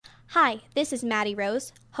Hi, this is Maddie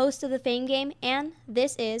Rose, host of the Fame Game, and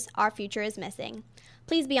this is Our Future is Missing.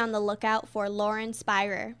 Please be on the lookout for Lauren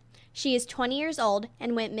Spirer. She is 20 years old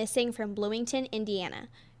and went missing from Bloomington, Indiana,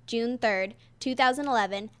 June 3rd,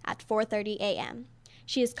 2011 at 4:30 a.m.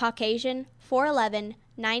 She is Caucasian, 4'11",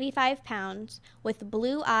 95 pounds, with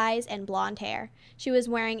blue eyes and blonde hair. She was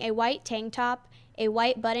wearing a white tank top, a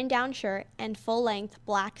white button-down shirt, and full-length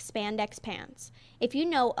black spandex pants. If you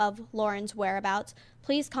know of Lauren's whereabouts,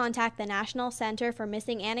 please contact the National Center for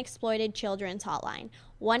Missing and Exploited Children's Hotline,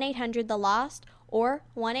 1-800-THE-LOST, or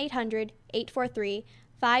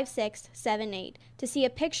 1-800-843-5678. To see a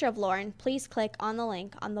picture of Lauren, please click on the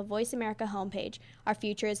link on the Voice America homepage, Our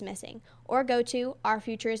Future is Missing, or go to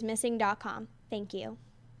ourfutureismissing.com. Thank you.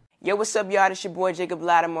 Yo, what's up, y'all? It's your boy Jacob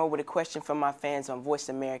Lattimore with a question from my fans on Voice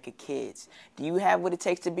America Kids. Do you have what it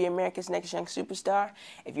takes to be America's next young superstar?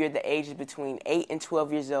 If you're the ages between 8 and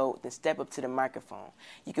 12 years old, then step up to the microphone.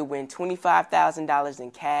 You could win $25,000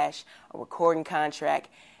 in cash, a recording contract,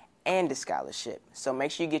 and a scholarship. So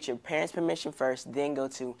make sure you get your parents' permission first, then go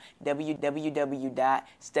to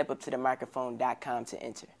www.stepuptothemicrophone.com to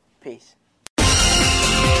enter. Peace.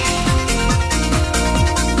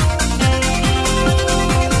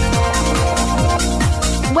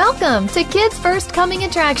 Welcome to Kids First Coming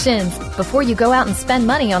Attractions. Before you go out and spend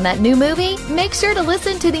money on that new movie, make sure to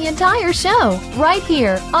listen to the entire show right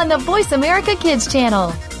here on the Voice America Kids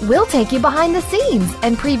channel. We'll take you behind the scenes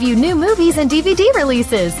and preview new movies and DVD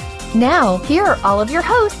releases. Now, here are all of your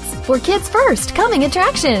hosts for Kids First Coming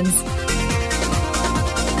Attractions.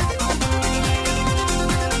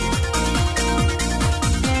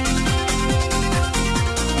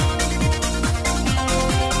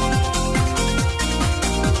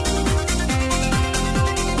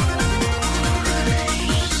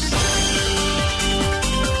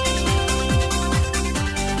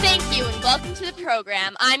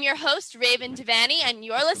 Program. I'm your host, Raven Devanney, and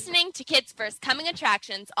you're listening to Kids First Coming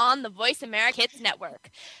Attractions on the Voice America Kids Network.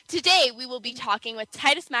 Today, we will be talking with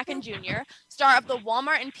Titus Makin Jr., star of the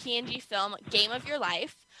Walmart and P&G film Game of Your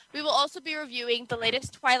Life. We will also be reviewing the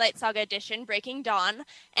latest Twilight Saga edition, Breaking Dawn,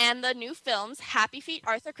 and the new films Happy Feet,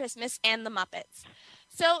 Arthur Christmas, and The Muppets.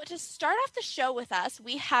 So to start off the show with us,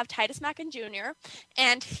 we have Titus Makin Jr.,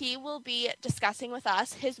 and he will be discussing with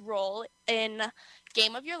us his role in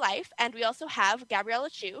Game of Your Life, and we also have Gabriella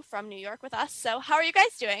Chu from New York with us. So how are you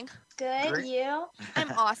guys doing? Good. Great. You?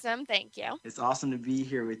 I'm awesome. Thank you. It's awesome to be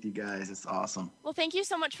here with you guys. It's awesome. Well, thank you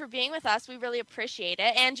so much for being with us. We really appreciate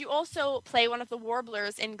it. And you also play one of the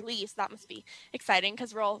Warblers in Glee, so that must be exciting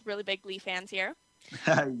because we're all really big Glee fans here.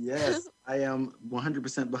 Yes, I am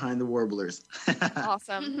 100% behind the Warblers.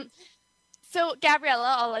 Awesome. So,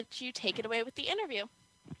 Gabriella, I'll let you take it away with the interview.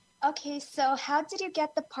 Okay, so how did you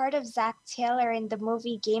get the part of Zach Taylor in the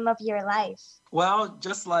movie Game of Your Life? Well,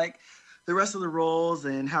 just like the rest of the roles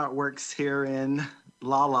and how it works here in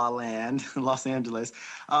La La Land, Los Angeles,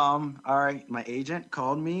 my agent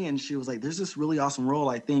called me and she was like, there's this really awesome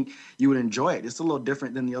role. I think you would enjoy it. It's a little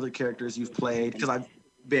different than the other characters you've played because I've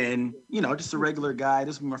been, just a regular guy.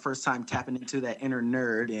 This was my first time tapping into that inner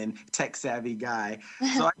nerd and tech-savvy guy.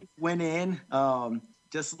 So I went in,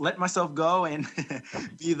 just let myself go and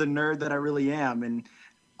be the nerd that I really am. And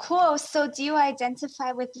cool. So do you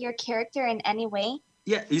identify with your character in any way?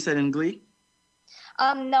 Yeah, you said in Glee?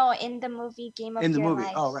 No, in the movie Game of Your Life. In the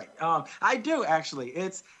movie, oh, right. I do, actually.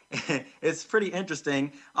 It's pretty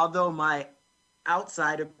interesting. Although my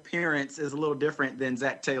outside appearance is a little different than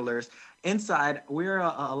Zach Taylor's, inside, we're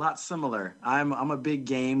a lot similar. I'm a big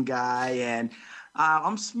game guy, and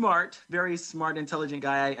I'm smart, very smart, intelligent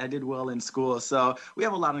guy. I did well in school, so we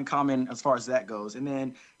have a lot in common as far as that goes. And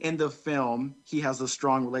then in the film, he has a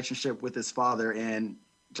strong relationship with his father, and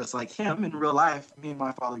just like him in real life, me and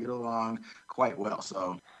my father get along quite well.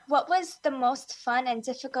 So, what was the most fun and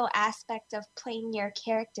difficult aspect of playing your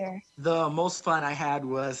character? The most fun I had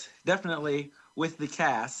was definitely with the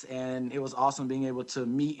cast, and it was awesome being able to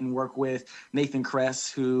meet and work with Nathan Kress,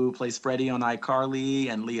 who plays Freddie on iCarly,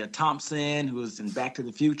 and Leah Thompson, who was in Back to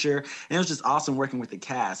the Future. And it was just awesome working with the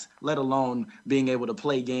cast, let alone being able to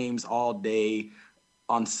play games all day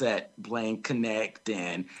on set, playing Connect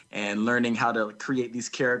and learning how to create these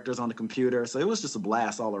characters on the computer. So it was just a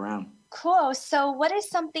blast all around. Cool. So what is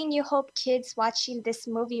something you hope kids watching this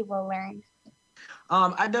movie will learn?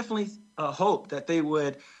 I definitely hope that they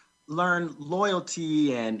would learn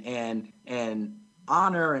loyalty and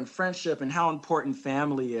honor and friendship and how important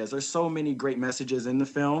family is. There's so many great messages in the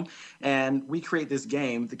film, and we create this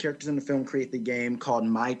game. The characters in the film create the game called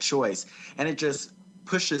My Choice, and it just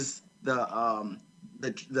pushes the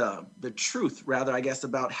truth, rather, I guess,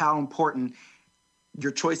 about how important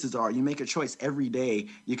your choices are. You make a choice every day.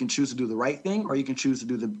 You can choose to do the right thing or you can choose to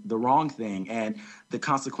do the wrong thing, and the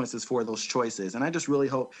consequences for those choices. And I just really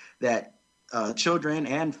hope that children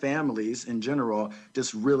and families in general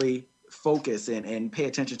just really focus and pay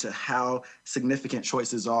attention to how significant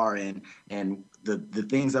choices are, and the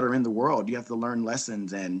things that are in the world. You have to learn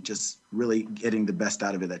lessons and just really getting the best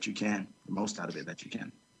out of it that you can, the most out of it that you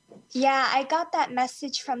can. Yeah, I got that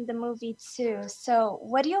message from the movie too. So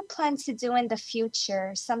what do you plan to do in the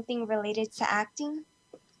future? Something related to acting?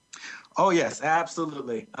 Oh yes,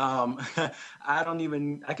 absolutely. I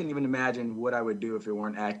can't even imagine what I would do if it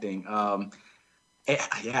weren't acting.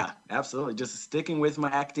 Yeah, absolutely. Just sticking with my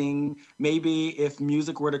acting. Maybe if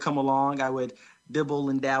music were to come along, I would dibble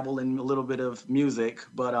and dabble in a little bit of music.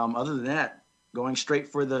 But other than that, going straight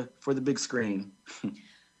for the big screen.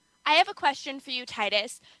 I have a question for you,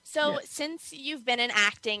 Titus. So Yes. since you've been in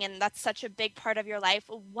acting and that's such a big part of your life,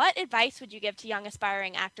 what advice would you give to young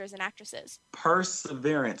aspiring actors and actresses?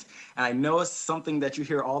 Perseverance. And I know it's something that you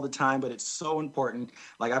hear all the time, but it's so important.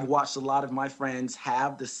 Like, I've watched a lot of my friends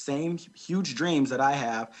have the same huge dreams that I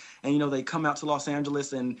have. And, they come out to Los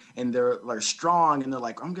Angeles and they're strong and they're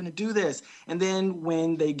like, I'm going to do this. And then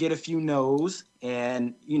when they get a few no's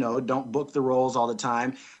and, don't book the roles all the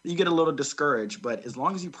time, you get a little discouraged. But as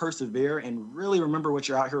long as you persevere and really remember what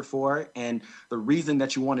you're out here for and the reason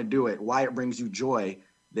that you want to do it, why it brings you joy,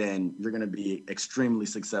 then you're going to be extremely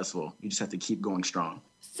successful. You just have to keep going strong.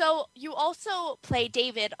 So you also play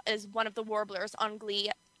David as one of the warblers on Glee.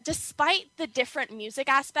 Despite the different music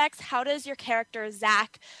aspects, how does your character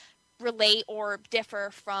Zach relate or differ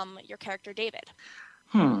from your character David?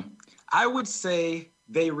 I would say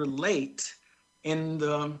they relate in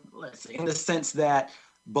the sense that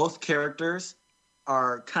both characters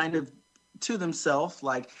are kind of to themselves.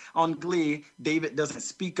 Like on Glee, David doesn't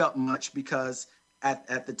speak up much because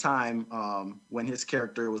at the time when his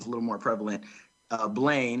character was a little more prevalent,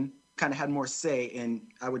 Blaine kind of had more say, and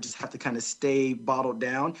I would just have to kind of stay bottled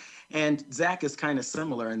down. And Zach is kind of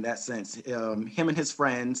similar in that sense. Him and his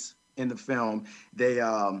friends in the film,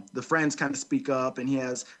 the friends kind of speak up, and he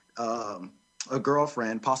has a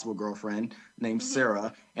possible girlfriend named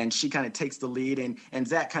Sarah, and she kind of takes the lead, and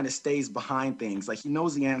Zach kind of stays behind things. Like, he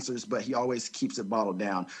knows the answers, but he always keeps it bottled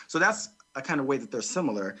down. So that's a kind of way that they're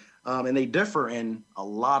similar, and they differ in a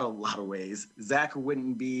lot of ways. Zach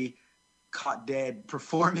wouldn't be caught dead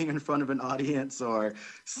performing in front of an audience or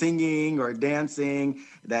singing or dancing.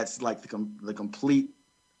 That's like the complete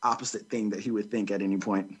opposite thing that he would think at any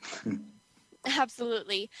point.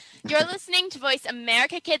 Absolutely. You're listening to Voice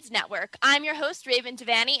America Kids Network. I'm your host, Raven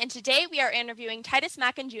Devanney, and today we are interviewing Titus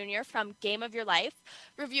Makin Jr. from Game of Your Life,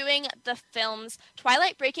 reviewing the films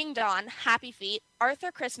Twilight, Breaking Dawn, Happy Feet,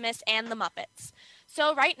 Arthur Christmas, and The Muppets.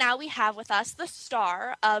 So right now we have with us the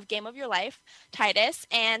star of Game of Your Life, Titus,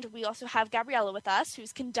 and we also have Gabriella with us,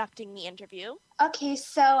 who's conducting the interview. Okay,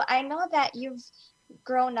 so I know that you've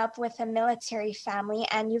grown up with a military family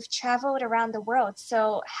and you've traveled around the world.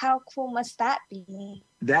 So how cool must that be?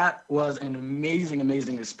 That was an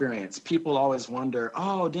amazing experience. People always wonder,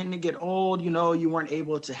 oh, didn't it get old? You weren't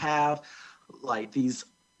able to have like these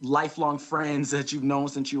lifelong friends that you've known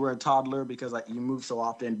since you were a toddler because you move so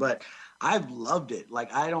often. But I've loved it.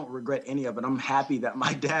 Like, I don't regret any of it. I'm happy that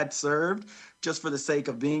my dad served just for the sake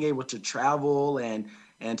of being able to travel and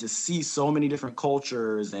to see so many different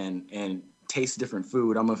cultures and taste different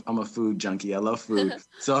food. I'm a food junkie. I love food.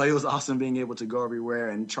 So it was awesome being able to go everywhere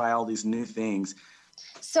and try all these new things.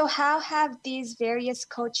 So how have these various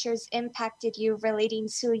cultures impacted you relating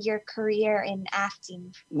to your career in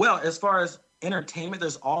acting? Well, as far as entertainment,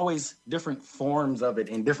 there's always different forms of it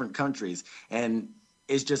in different countries. And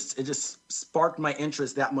it just sparked my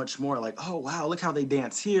interest that much more. Like, oh, wow, look how they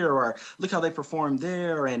dance here, or look how they perform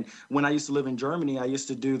there. And when I used to live in Germany, I used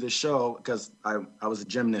to do the show because I was a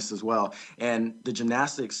gymnast as well. And the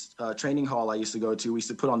gymnastics training hall I used to go to, we used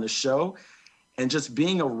to put on this show. And just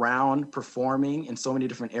being around performing in so many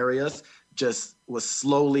different areas just was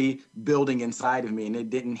slowly building inside of me. And it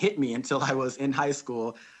didn't hit me until I was in high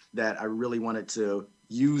school that I really wanted to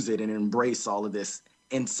use it and embrace all of this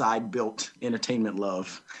inside built entertainment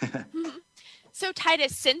love. So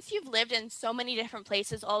Titus, since you've lived in so many different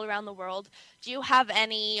places all around the world, do you have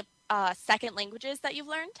any second languages that you've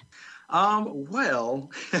learned?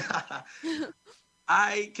 Well,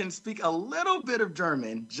 I can speak a little bit of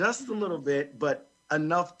German, just a little bit, but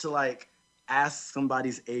enough to like ask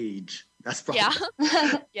somebody's age. That's probably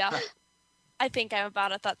Yeah. I think I'm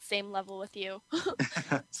about at that same level with you.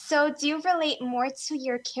 So do you relate more to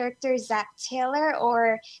your character Zach Taylor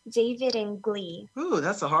or David in Glee? Ooh,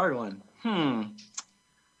 that's a hard one.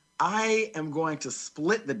 I am going to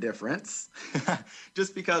split the difference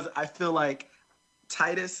just because I feel like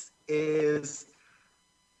Titus is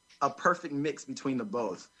a perfect mix between the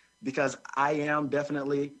both, because I am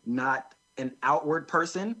definitely not an outward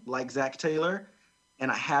person like Zach Taylor,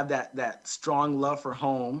 and I have that strong love for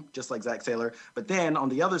home, just like Zach Taylor. But then on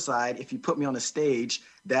the other side, if you put me on a stage,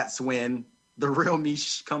 that's when the real me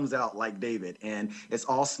comes out like David, and it's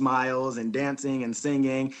all smiles and dancing and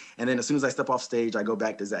singing. And then as soon as I step off stage, I go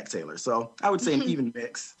back to Zach Taylor. So I would say an even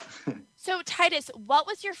mix. So Titus, what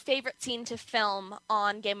was your favorite scene to film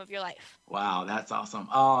on Game of Your Life? Wow, that's awesome.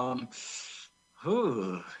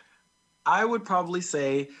 I would probably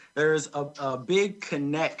say there's a big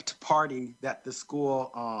Connect party that the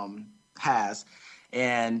school has,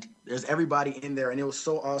 and there's everybody in there, and it was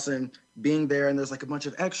so awesome being there, and there's like a bunch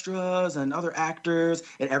of extras and other actors,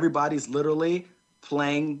 and everybody's literally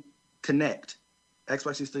playing Connect,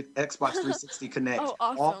 Xbox 360 Connect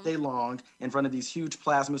all day long in front of these huge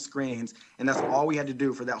plasma screens, and that's all we had to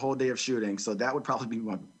do for that whole day of shooting. So that would probably be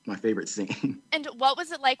my favorite scene. And what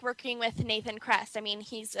was it like working with Nathan Kress? I mean,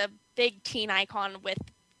 he's a big teen icon with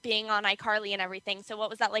being on iCarly and everything. So what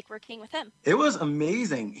was that like working with him? It was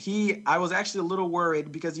amazing. I was actually a little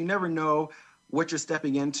worried because you never know what you're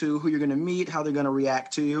stepping into, who you're going to meet, how they're going to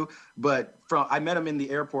react to you. But I met him in the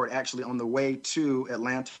airport actually on the way to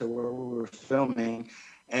Atlanta where we were filming.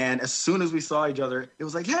 And as soon as we saw each other, it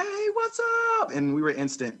was like, hey, what's up? And we were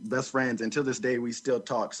instant best friends. And to this day, we still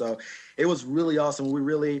talk. So it was really awesome. We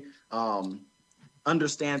really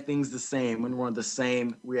understand things the same. When we're on the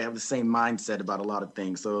same, we have the same mindset about a lot of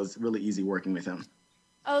things. So it was really easy working with him.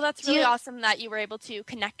 Oh, that's really awesome that you were able to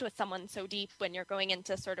connect with someone so deep when you're going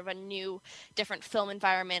into sort of a new, different film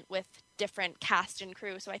environment with different cast and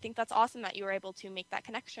crew. So I think that's awesome that you were able to make that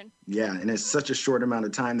connection. Yeah, and it's such a short amount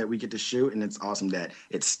of time that we get to shoot, and it's awesome that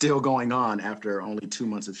it's still going on after only 2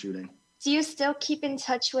 months of shooting. Do you still keep in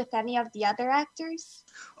touch with any of the other actors?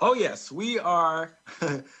 Oh, yes. We are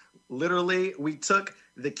literally, we took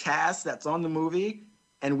the cast that's on the movie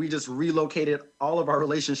and we just relocated all of our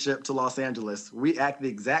relationship to Los Angeles. We act the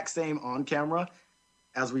exact same on camera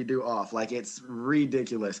as we do off. Like, it's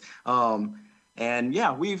ridiculous. And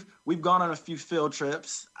yeah, we've gone on a few field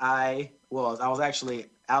trips. I was actually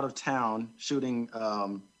out of town shooting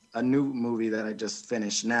a new movie that I just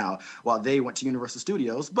finished now while they went to Universal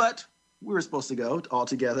Studios, but we were supposed to go all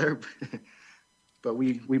together. But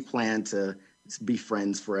we plan to be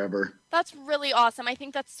friends forever. That's really awesome. I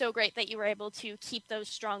think that's so great that you were able to keep those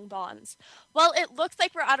strong bonds. Well, it looks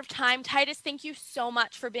like we're out of time. Titus, thank you so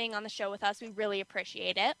much for being on the show with us. We really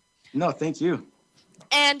appreciate it. No, thank you.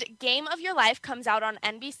 And Game of Your Life comes out on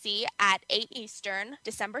NBC at 8 Eastern,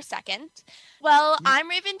 December 2nd. Well, I'm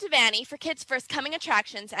Raven Devanney for Kids First Coming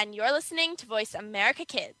Attractions, and you're listening to Voice America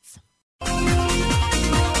Kids.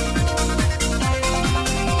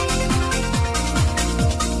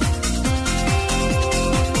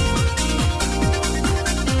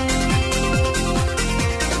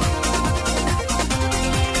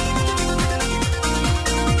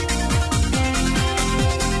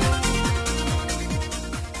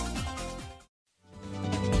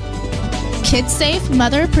 Kids safe,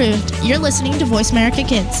 mother approved. You're listening to Voice America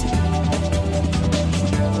Kids.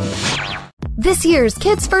 This year's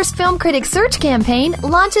Kids First Film Critics Search campaign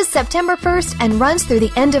launches September 1st and runs through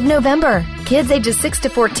the end of November. Kids ages 6 to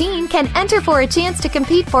 14 can enter for a chance to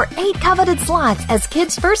compete for 8 coveted slots as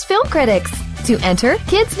Kids First Film Critics. To enter,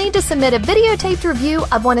 kids need to submit a videotaped review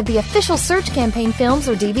of one of the official search campaign films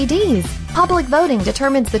or DVDs. Public voting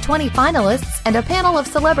determines the 20 finalists, and a panel of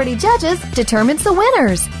celebrity judges determines the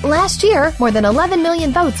winners. Last year, more than 11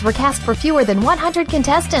 million votes were cast for fewer than 100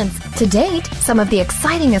 contestants. To date, some of the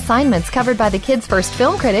exciting assignments covered by the Kids First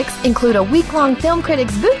Film Critics include a week-long Film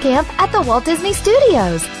Critics boot camp at the Walt Disney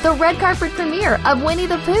Studios, the red carpet premiere of Winnie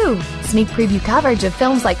the Pooh, sneak preview coverage of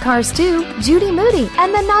films like Cars 2, Judy Moody,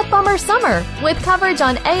 and The Not Bummer Summer, with coverage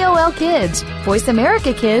on AOL Kids, Voice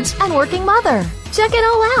America Kids, and Working Mother. Check it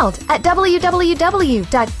all out at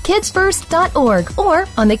www.kidsfirst.org or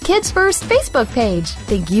on the Kids First Facebook page.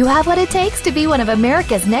 Think you have what it takes to be one of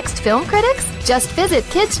America's next film critics? Just visit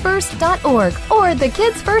kidsfirst.org or the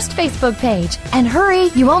Kids First Facebook page. And hurry,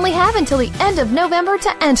 you only have until the end of November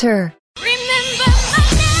to enter.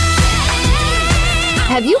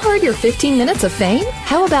 Have you heard your 15 minutes of fame?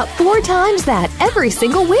 How about 4 times that every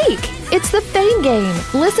single week? It's the Fame Game.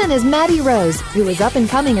 Listen as Maddie Rose, who is up and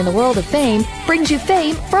coming in the world of fame, brings you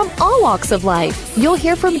fame from all walks of life. You'll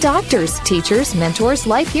hear from doctors, teachers, mentors,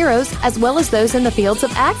 life heroes, as well as those in the fields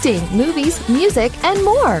of acting, movies, music, and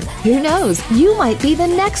more. Who knows? You might be the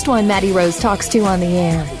next one Maddie Rose talks to on the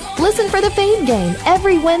air. Listen for the Fame Game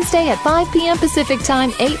every Wednesday at 5 p.m. Pacific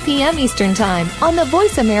Time, 8 p.m. Eastern Time on the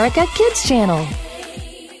Voice America Kids channel.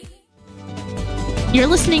 You're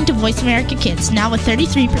listening to Voice America Kids, now with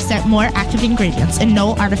 33% more active ingredients and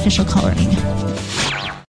no artificial coloring.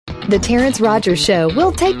 The Terrence Rogers Show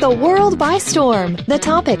will take the world by storm. The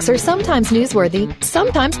topics are sometimes newsworthy,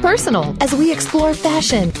 sometimes personal, as we explore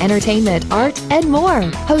fashion, entertainment, art, and more.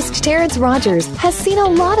 Host Terrence Rogers has seen a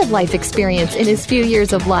lot of life experience in his few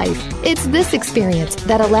years of life. It's this experience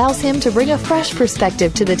that allows him to bring a fresh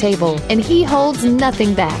perspective to the table, and he holds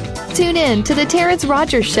nothing back. Tune in to The Terrence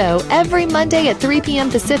Rogers Show every Monday at 3 p.m.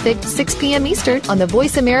 Pacific, 6 p.m. Eastern on the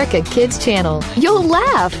Voice America Kids channel. You'll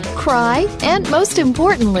laugh, cry, and most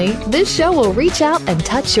importantly, this show will reach out and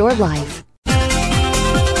touch your life.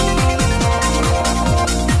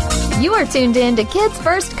 You are tuned in to Kids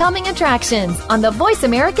First Coming Attractions on the Voice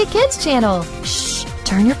America Kids channel. Shh,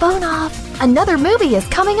 turn your phone off. Another movie is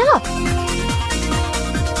coming up.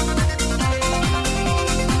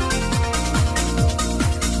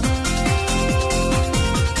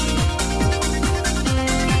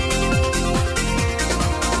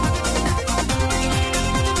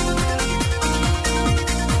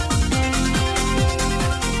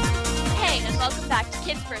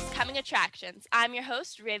 Attractions. I'm your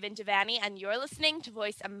host, Raven Devanney, and you're listening to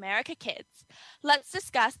Voice America Kids. Let's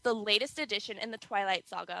discuss the latest edition in the Twilight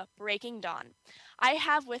saga, Breaking Dawn. I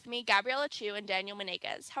have with me Gabriella Chu and Daniel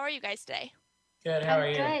Menegaz. How are you guys today? Good, how are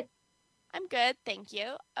you? Good. I'm good, thank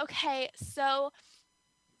you. Okay, so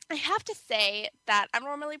I have to say that I'm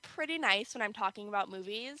normally pretty nice when I'm talking about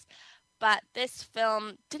movies, but this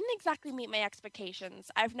film didn't exactly meet my expectations.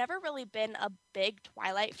 I've never really been a big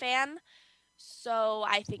Twilight fan, so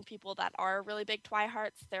I think people that are really big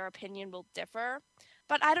Twihards, their opinion will differ.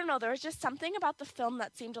 But I don't know, there was just something about the film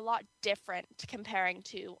that seemed a lot different comparing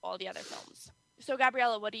to all the other films. So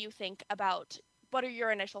Gabriella, what do you think about, what are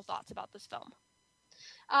your initial thoughts about this film?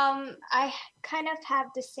 I kind of have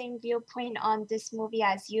the same viewpoint on this movie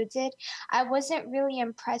as you did. I wasn't really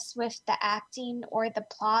impressed with the acting or the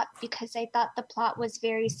plot because I thought the plot was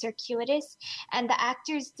very circuitous and the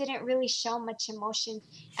actors didn't really show much emotion.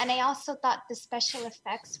 And I also thought the special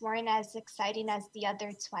effects weren't as exciting as the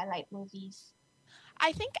other Twilight movies.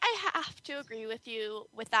 I think I have to agree with you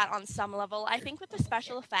with that on some level. I think with the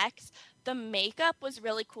special effects, the makeup was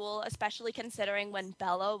really cool, especially considering when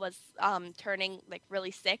Bella was turning like really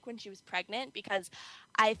sick when she was pregnant, because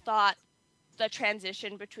I thought the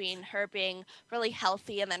transition between her being really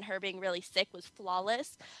healthy and then her being really sick was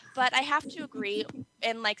flawless. But I have to agree,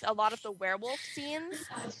 in like a lot of the werewolf scenes,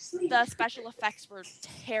 the special effects were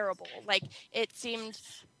terrible. Like it seemed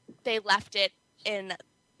they left it in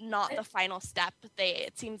not the final step.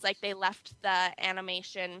 It seems like they left the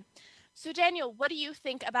animation. So Daniel, what do you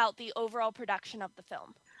think about the overall production of the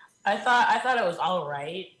film? I thought it was all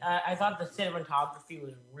right. I thought the cinematography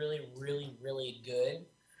was really, really, really good.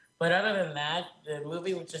 But other than that, the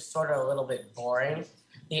movie was just sort of a little bit boring.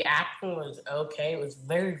 The acting was okay. It was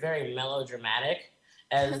very, very melodramatic.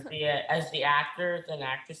 As the actors and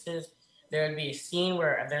actresses, there would be a scene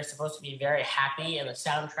where they're supposed to be very happy, and the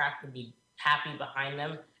soundtrack would be happy behind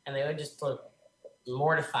them, and they would just look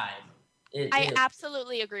mortified. I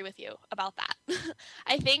absolutely agree with you about that.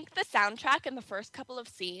 I think the soundtrack in the first couple of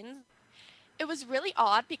scenes, it was really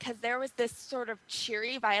odd because there was this sort of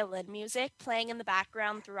cheery violin music playing in the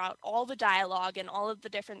background throughout all the dialogue and all of the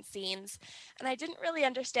different scenes. And I didn't really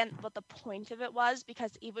understand what the point of it was,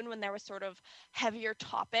 because even when there was sort of heavier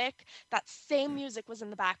topic, that same music was in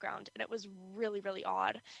the background, and it was really, really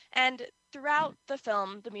odd. And throughout the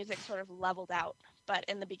film, the music sort of leveled out, but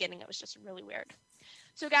in the beginning it was just really weird.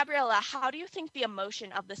 So Gabriella, how do you think the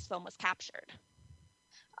emotion of this film was captured?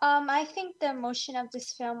 I think the emotion of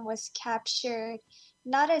this film was captured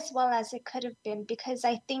not as well as it could have been, because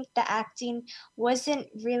I think the acting didn't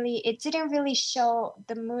really show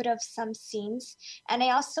the mood of some scenes. And I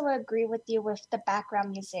also agree with you with the background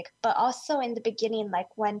music, but also in the beginning, like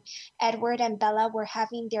when Edward and Bella were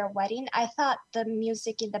having their wedding, I thought the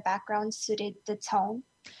music in the background suited the tone.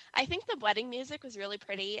 I think the wedding music was really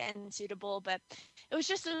pretty and suitable, but it was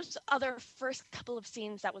just those other first couple of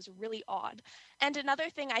scenes that was really odd. And another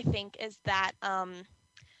thing I think is that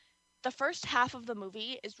the first half of the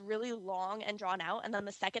movie is really long and drawn out, and then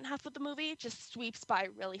the second half of the movie just sweeps by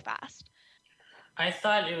really fast. I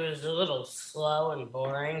thought it was a little slow and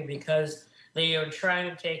boring because They are trying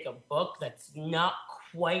to take a book that's not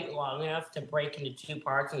quite long enough to break into two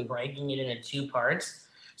parts and breaking it into two parts.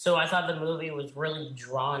 So I thought the movie was really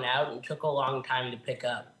drawn out and took a long time to pick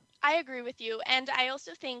up. I agree with you. And I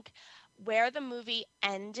also think where the movie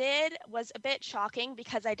ended was a bit shocking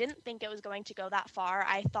because I didn't think it was going to go that far.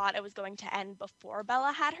 I thought it was going to end before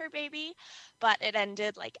Bella had her baby, but it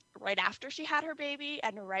ended like right after she had her baby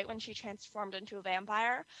and right when she transformed into a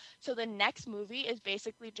vampire. So the next movie is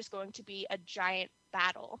basically just going to be a giant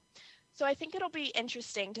battle. So I think it'll be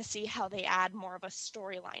interesting to see how they add more of a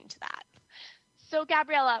storyline to that. So,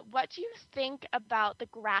 Gabriella, what do you think about the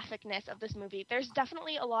graphicness of this movie? There's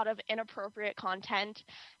definitely a lot of inappropriate content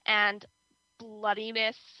and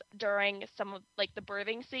bloodiness during some of, like, the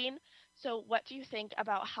birthing scene. So, what do you think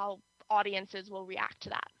about how audiences will react to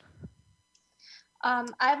that?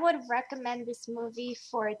 I would recommend this movie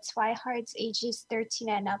for twihards ages 13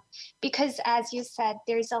 and up because, as you said,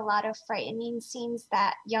 there's a lot of frightening scenes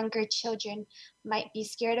that younger children might be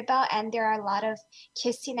scared about, and there are a lot of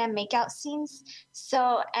kissing and makeout scenes.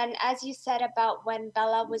 So, and as you said about when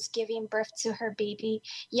Bella was giving birth to her baby,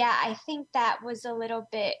 yeah, I think that was a little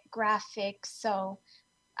bit graphic. So,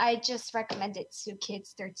 I just recommend it to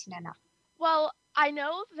kids 13 and up. Well, I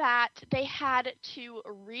know that they had to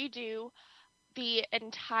redo the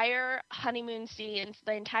entire honeymoon scenes,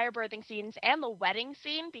 the entire birthing scenes, and the wedding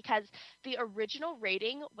scene because the original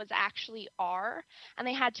rating was actually R, and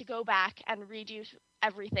they had to go back and redo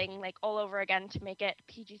everything like all over again to make it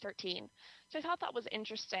PG-13. So I thought that was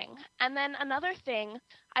interesting. And then another thing,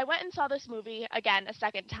 I went and saw this movie again a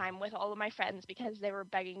second time with all of my friends because they were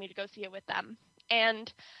begging me to go see it with them. And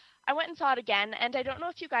I went and saw it again, and I don't know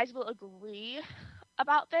if you guys will agree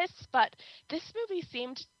about this, but this movie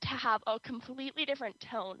seemed to have a completely different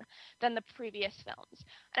tone than the previous films.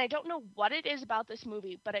 And I don't know what it is about this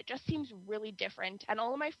movie, but it just seems really different. And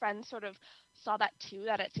all of my friends sort of saw that too,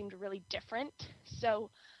 that it seemed really different. So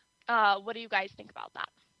what do you guys think about that?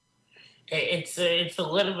 It's a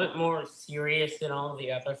little bit more serious than all of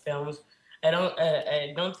the other films. I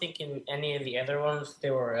don't think in any of the other ones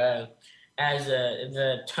there were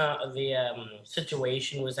the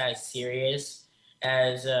situation was as serious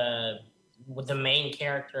as with the main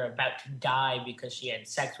character about to die because she had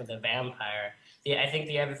sex with a vampire. I think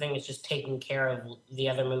the other thing is just taking care of, the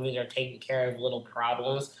other movies are taking care of little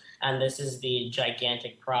problems, and this is the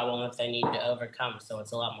gigantic problem that they need to overcome, so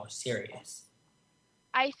it's a lot more serious.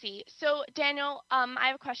 I see. So, Daniel, I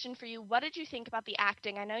have a question for you. What did you think about the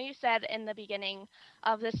acting? I know you said in the beginning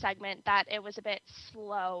of this segment that it was a bit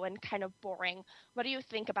slow and kind of boring. What do you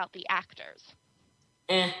think about the actors?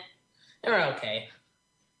 They're okay.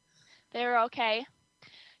 They're okay.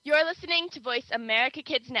 You're listening to Voice America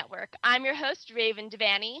Kids Network. I'm your host, Raven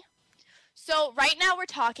Devanney. So right now we're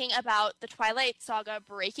talking about the Twilight saga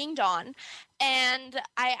Breaking Dawn, and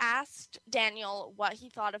I asked Daniel what he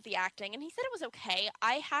thought of the acting, and he said it was okay.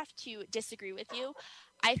 I have to disagree with you.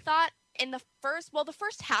 I thought in the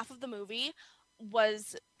first half of the movie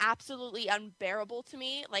was absolutely unbearable to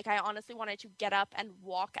me. Like, I honestly wanted to get up and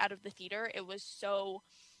walk out of the theater. It was so,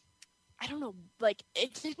 I don't know, like,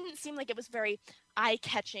 it didn't seem like it was very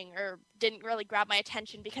eye-catching or didn't really grab my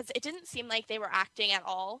attention because it didn't seem like they were acting at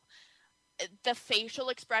all. The facial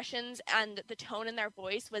expressions and the tone in their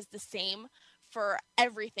voice was the same for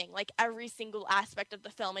everything, like every single aspect of the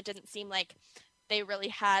film. It didn't seem like they really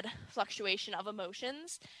had fluctuation of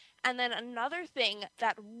emotions. And then another thing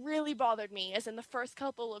that really bothered me is in the first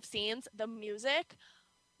couple of scenes, the music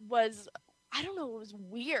was, I don't know, it was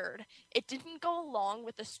weird. It didn't go along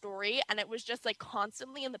with the story, and it was just like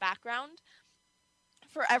constantly in the background.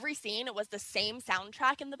 For every scene, it was the same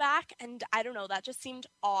soundtrack in the back, and I don't know, that just seemed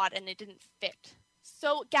odd and it didn't fit.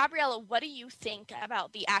 So, Gabriella, what do you think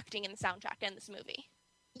about the acting and the soundtrack in this movie?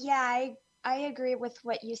 Yeah, I agree with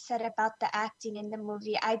what you said about the acting in the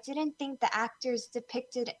movie. I didn't think the actors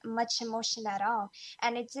depicted much emotion at all,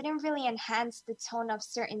 and it didn't really enhance the tone of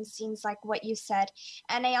certain scenes like what you said.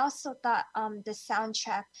 And I also thought the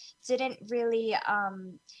soundtrack didn't really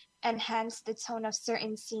enhance the tone of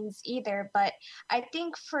certain scenes either. But I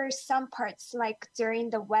think for some parts, like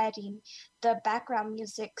during the wedding, the background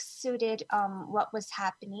music suited what was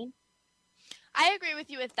happening. I agree with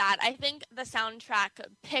you with that. I think the soundtrack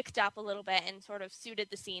picked up a little bit and sort of suited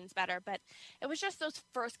the scenes better, but it was just those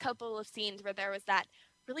first couple of scenes where there was that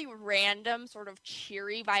really random sort of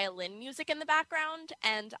cheery violin music in the background,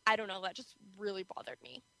 and I don't know, that just really bothered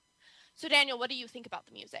me. So, Daniel, what do you think about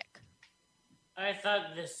the music? I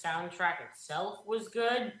thought the soundtrack itself was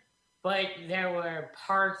good, but there were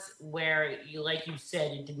parts where, like you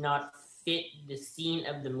said, it did not fit the scene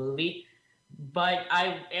of the movie. But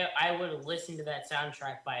I would listen to that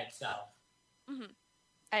soundtrack by itself. Mm-hmm.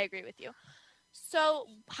 I agree with you. So,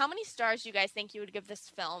 how many stars do you guys think you would give this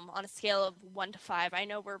film on a scale of 1 to 5? I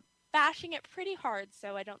know we're bashing it pretty hard,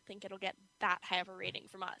 so I don't think it'll get that high of a rating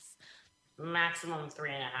from us. Maximum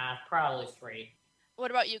 3.5, probably 3.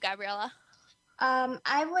 What about you, Gabriella?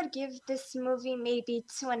 I would give this movie maybe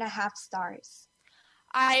 2.5 stars.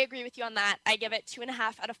 I agree with you on that. I give it 2.5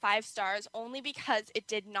 out of 5 stars only because it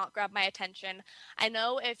did not grab my attention. I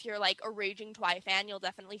know if you're like a raging Twilight fan, you'll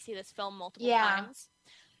definitely see this film multiple times.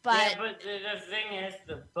 But the thing is,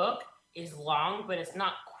 the book is long, but it's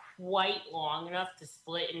not quite long enough to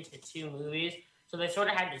split into 2 movies. So they sort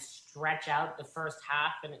of had to stretch out the first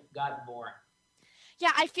half, and it got boring. Yeah,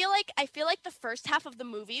 I feel like the first half of the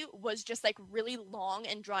movie was just like really long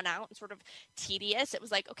and drawn out and sort of tedious. It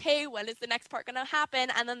was like, okay, when is the next part going to happen?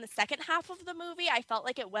 And then the second half of the movie, I felt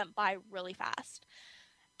like it went by really fast.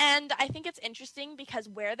 And I think it's interesting because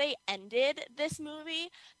where they ended this movie,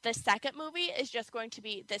 the second movie is just going to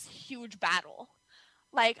be this huge battle.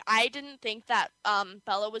 Like, I didn't think that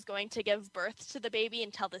Bella was going to give birth to the baby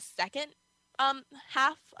until the second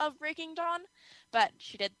half of Breaking Dawn, but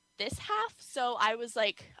she did this half, so I was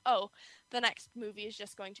like, oh, the next movie is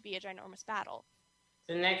just going to be a ginormous battle.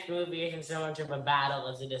 The next movie isn't so much of a battle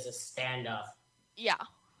as it is a standoff. Yeah.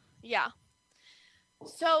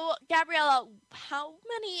 So, Gabriella,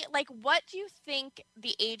 what do you think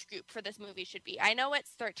the age group for this movie should be? I know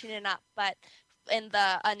it's 13 and up, but in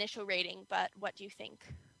the initial rating, but what do you think?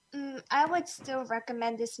 I would still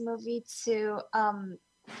recommend this movie to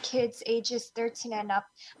kids ages 13 and up,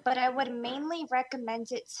 but I would mainly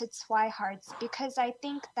recommend it to Twihards because I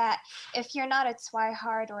think that if you're not a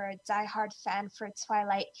Twihard or a diehard fan for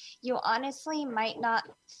Twilight, you honestly might not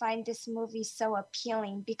find this movie so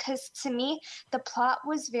appealing because to me, the plot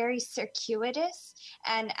was very circuitous,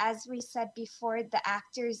 and as we said before, the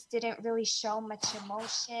actors didn't really show much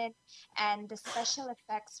emotion, and the special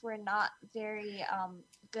effects were not very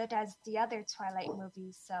good as the other Twilight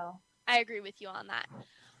movies, so... I agree with you on that.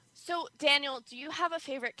 So, Daniel, do you have a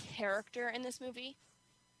favorite character in this movie?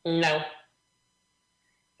 No.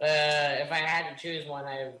 If I had to choose one,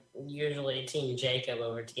 I'm usually Team Jacob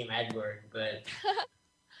over Team Edward, but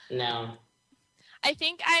no. I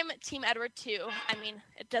think I'm Team Edward too. I mean,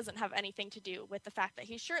 it doesn't have anything to do with the fact that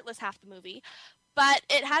he's shirtless half the movie, but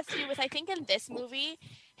it has to do with, I think in this movie,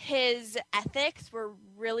 his ethics were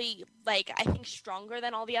really, I think stronger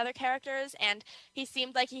than all the other characters, and he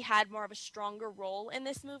seemed like he had more of a stronger role in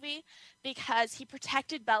this movie because he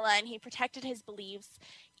protected Bella and he protected his beliefs,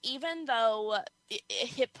 even though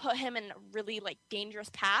it put him in a really, dangerous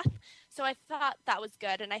path. So I thought that was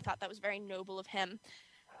good, and I thought that was very noble of him.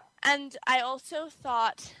 And I also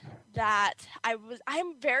thought that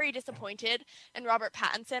I'm very disappointed in Robert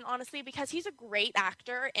Pattinson, honestly, because he's a great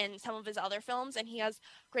actor in some of his other films, and he has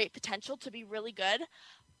great potential to be really good.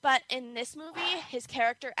 But in this movie, his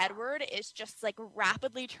character Edward is just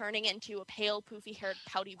rapidly turning into a pale, poofy-haired,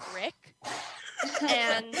 pouty brick.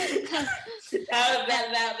 And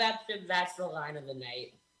that's the line of the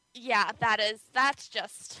night. Yeah, that's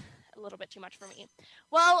just a little bit too much for me.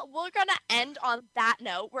 Well, we're gonna end on that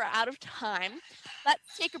note. We're out of time.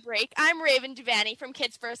 Let's take a break. I'm Raven Devanney from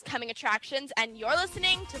Kids First Coming Attractions, and you're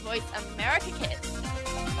listening to Voice America Kids.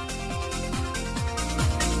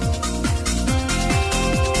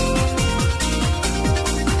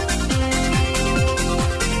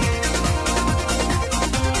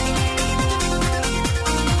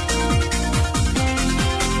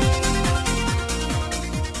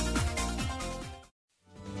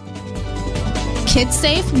 Kids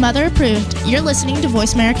safe, mother approved. You're listening to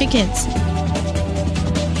Voice America Kids.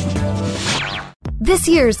 This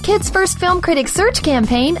year's Kids First Film Critics Search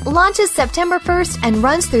campaign launches September 1st and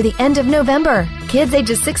runs through the end of November. Kids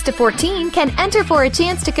ages 6 to 14 can enter for a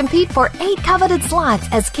chance to compete for 8 coveted slots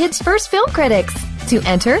as Kids First Film Critics. To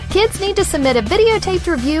enter, kids need to submit a videotaped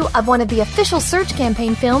review of one of the official search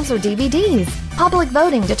campaign films or DVDs. Public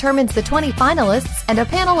voting determines the 20 finalists, and a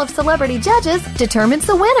panel of celebrity judges determines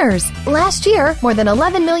the winners. Last year, more than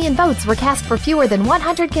 11 million votes were cast for fewer than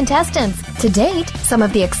 100 contestants. To date, some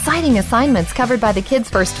of the exciting assignments covered by the Kids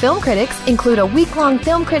First Film Critics include a week-long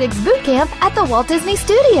film critics boot camp at the Walt Disney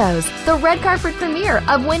Studios, the red carpet premiere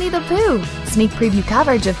of Winnie the Pooh, sneak preview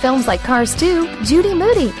coverage of films like Cars 2, Judy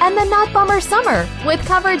Moody, and The Not Bummer Summer, with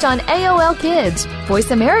coverage on AOL Kids, Voice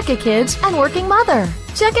America Kids, and Working Mother.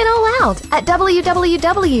 Check it all out at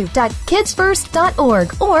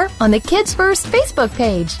www.kidsfirst.org or on the Kids First Facebook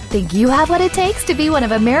page. Think you have what it takes to be one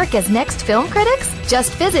of America's next film critics?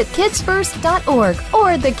 Just visit kidsfirst.org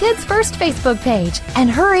or the Kids First Facebook page.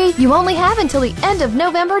 And hurry, you only have until the end of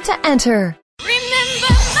November to enter.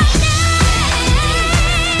 Remember my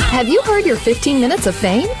name. Have you heard your 15 minutes of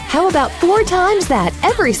fame? How about 4 times that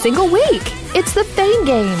every single week? It's the Fame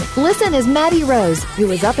Game. Listen as Maddie Rose,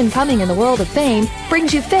 who is up and coming in the world of fame,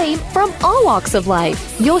 brings you fame from all walks of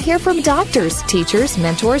life. You'll hear from doctors, teachers,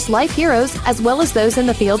 mentors, life heroes, as well as those in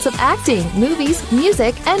the fields of acting, movies,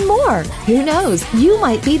 music, and more. Who knows? You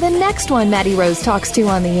might be the next one Maddie Rose talks to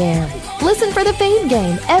on the air. Listen for the Fame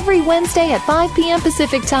Game every Wednesday at 5 p.m.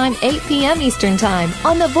 Pacific Time, 8 p.m. Eastern Time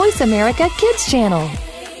on the Voice America Kids channel.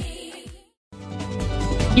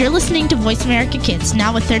 You're listening to Voice America Kids,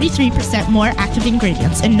 now with 33% more active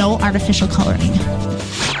ingredients and no artificial coloring.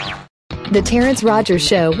 The Terrence Rogers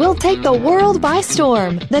Show will take the world by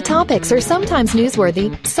storm. The topics are sometimes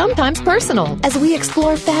newsworthy, sometimes personal, as we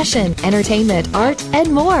explore fashion, entertainment, art,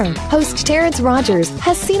 and more. Host Terrence Rogers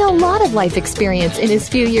has seen a lot of life experience in his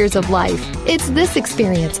few years of life. It's this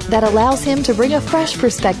experience that allows him to bring a fresh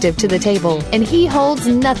perspective to the table, and he holds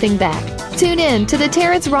nothing back. Tune in to The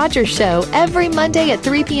Terrence Rogers Show every Monday at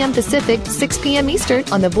 3 p.m. Pacific, 6 p.m. Eastern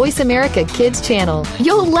on the Voice America Kids channel.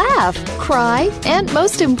 You'll laugh, cry, and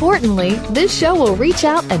most importantly, this show will reach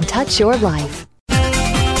out and touch your life.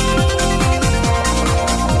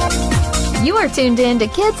 You are tuned in to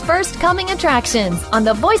Kids First Coming Attractions on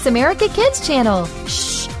the Voice America Kids channel.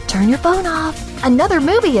 Shh, turn your phone off. Another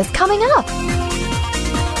movie is coming up.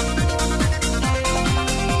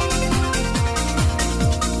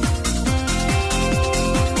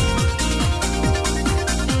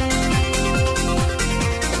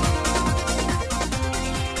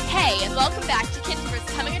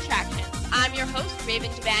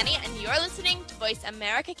 Devanney, and you're listening to Voice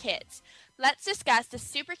America Kids. Let's discuss the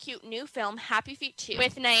super cute new film Happy Feet 2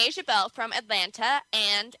 with Ny'asia Bell from Atlanta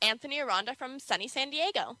and Anthony Aranda from sunny San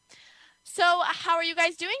Diego. So, how are you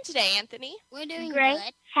guys doing today, Anthony? We're doing great.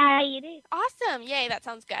 Good. How are you doing? Awesome. Yay, that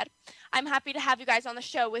sounds good. I'm happy to have you guys on the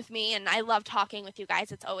show with me, and I love talking with you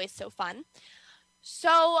guys. It's always so fun.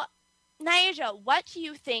 So, Ny'asia, what do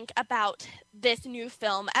you think about this new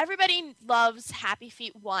film? Everybody loves Happy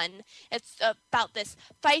Feet 1. It's about this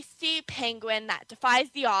feisty penguin that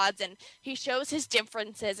defies the odds, and he shows his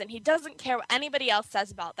differences, and he doesn't care what anybody else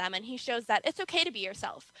says about them, and he shows that it's okay to be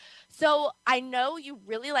yourself. So I know you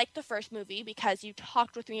really liked the first movie because you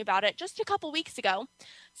talked with me about it just a couple weeks ago.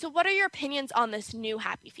 So what are your opinions on this new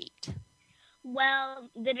Happy Feet? Well,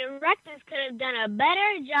 the directors could have done a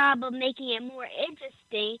better job of making it more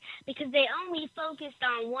interesting because they only focused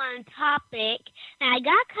on one topic, and I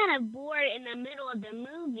got kind of bored in the middle of the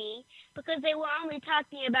movie because they were only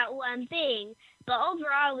talking about one thing. But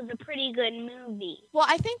overall, it was a pretty good movie. Well,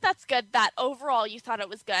 I think that's good that overall you thought it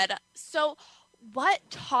was good. So what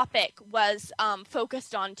topic was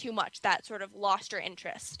focused on too much that sort of lost your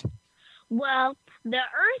interest? Well, the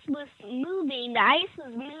earth was moving, the ice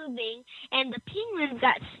was moving, and the penguins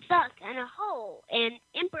got stuck in a hole. And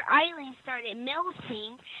Emperor Island started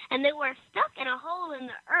melting, and they were stuck in a hole in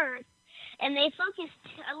the earth. And they focused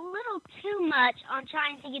a little too much on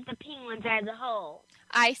trying to get the penguins out of the hole.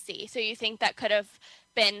 I see. So you think that could have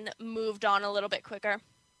been moved on a little bit quicker?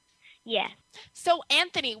 Yes. So,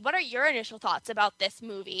 Anthony, what are your initial thoughts about this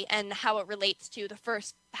movie and how it relates to the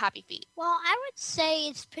first Happy Feet? Well, I would say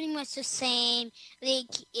it's pretty much the same. Like,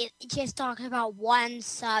 it just talking about one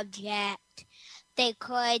subject. They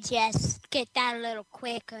could just get that a little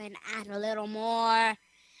quicker and add a little more.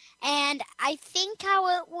 And I think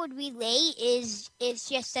how it would relate is it's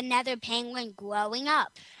just another penguin growing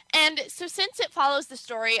up. And so since it follows the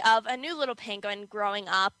story of a new little penguin growing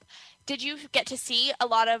up, did you get to see a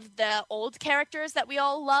lot of the old characters that we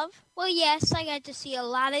all love? Well, yes, I got to see a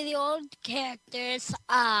lot of the old characters,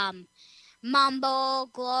 Mumble,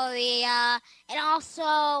 Gloria, and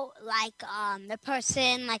also, like, the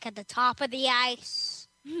person, like, at the top of the ice.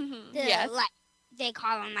 Yes. Like, they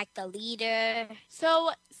call him, like, the leader.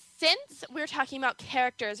 So, since we're talking about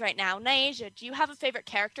characters right now, Ny'asia, do you have a favorite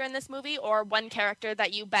character in this movie or one character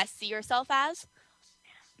that you best see yourself as?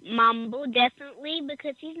 Mumble, definitely,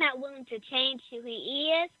 because he's not willing to change who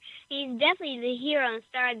he is. He's definitely the hero and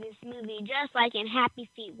star of this movie, just like in Happy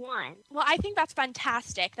Feet 1. Well, I think that's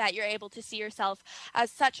fantastic that you're able to see yourself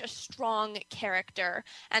as such a strong character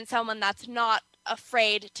and someone that's not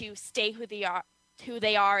afraid to stay who they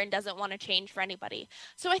are and doesn't want to change for anybody.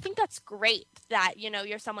 So I think that's great that, you know,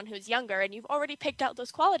 you're someone who's younger and you've already picked out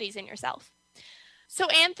those qualities in yourself. So,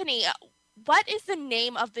 Anthony, what is the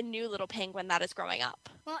name of the new little penguin that is growing up?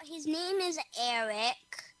 Well, his name is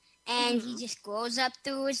Eric, and he just grows up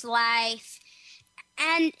through his life.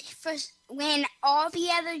 And when all the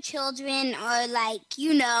other children are, like,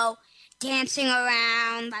 you know, dancing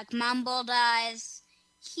around like Mumble does,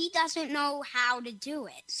 he doesn't know how to do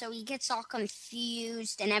it. So he gets all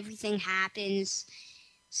confused and everything happens.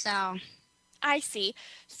 So, I see.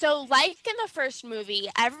 So, like in the first movie,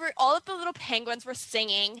 all of the little penguins were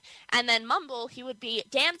singing, and then Mumble, he would be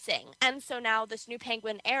dancing. And so now this new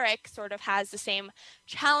penguin, Eric, sort of has the same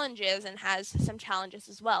challenges and has some challenges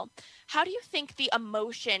as well. How do you think the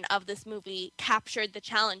emotion of this movie captured the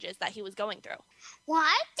challenges that he was going through? well,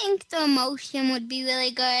 I think the emotion would be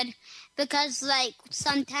really good because, like,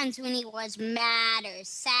 sometimes when he was mad or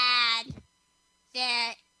sad,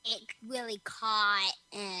 that it really caught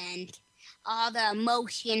and all the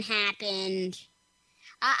emotion happened.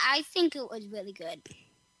 I think it was really good.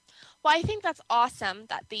 Well, I think that's awesome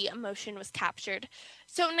that the emotion was captured.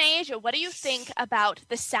 So, Ny'asia, what do you think about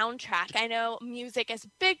the soundtrack? I know music is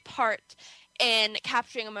a big part in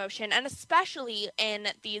capturing emotion, and especially in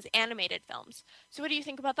these animated films. So what do you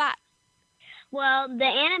think about that? Well, the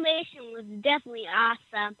animation was definitely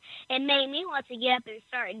awesome. It made me want to get up and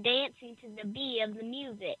start dancing to the beat of the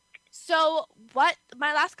music. So my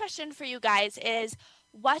last question for you guys is,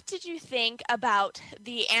 what did you think about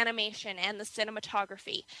the animation and the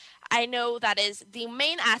cinematography? I know that is the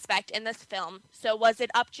main aspect in this film. So was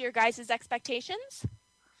it up to your guys' expectations?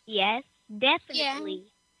 Yes, definitely.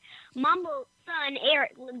 Yeah. Mumble's son,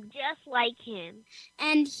 Eric, looked just like him.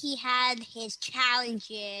 And he had his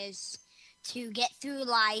challenges to get through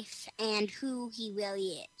life and who he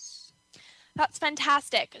really is. That's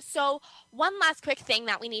fantastic. So one last quick thing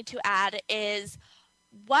that we need to add is,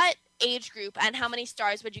 what age group and how many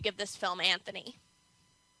stars would you give this film, Anthony?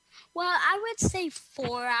 Well, I would say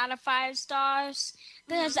 4 out of 5 stars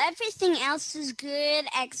because everything else is good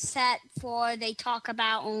except for they talk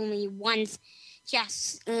about only one,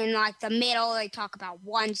 just in like the middle, they talk about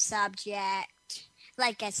one subject,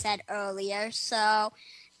 like I said earlier. So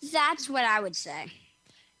that's what I would say.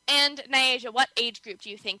 And Ny'asia, what age group do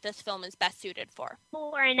you think this film is best suited for?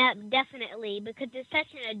 4 and up, definitely, because it's such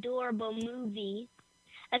an adorable movie.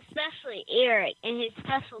 Especially Eric and his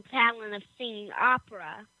special talent of singing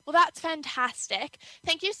opera. Well, that's fantastic.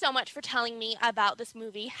 Thank you so much for telling me about this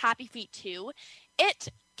movie, Happy Feet 2. It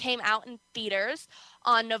came out in theaters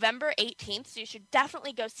on November 18th, so you should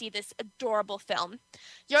definitely go see this adorable film.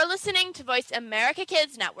 You're listening to Voice America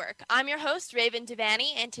Kids Network. I'm your host, Raven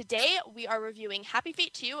Devanney, and today we are reviewing Happy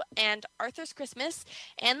Feet 2 and Arthur's Christmas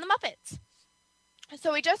and the Muppets.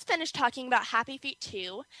 So we just finished talking about Happy Feet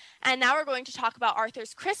 2, and now we're going to talk about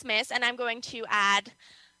Arthur's Christmas, and I'm going to add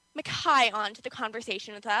Makai onto the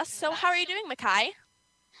conversation with us. So how are you doing, Makai?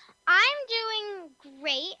 I'm doing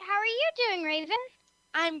great. How are you doing, Raven?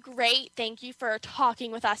 I'm great. Thank you for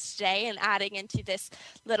talking with us today and adding into this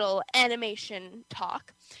little animation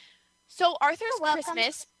talk. So Arthur's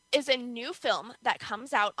Christmas is a new film that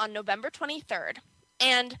comes out on November 23rd.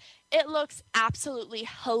 And it looks absolutely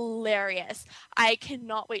hilarious. I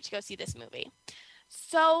cannot wait to go see this movie.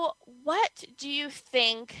 So what do you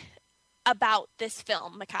think about this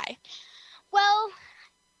film, Makai? Well,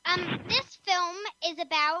 this film is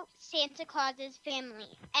about Santa Claus's family.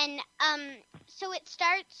 And so it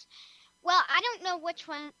starts, well, I don't know which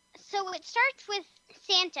one. So it starts with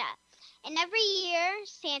Santa. And every year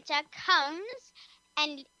Santa comes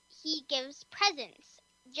and he gives presents,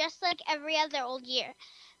 just like every other old year.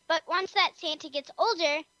 But once that Santa gets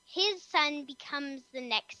older, his son becomes the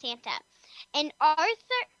next Santa. And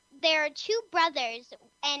Arthur, there are 2 brothers,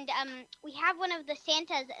 and we have one of the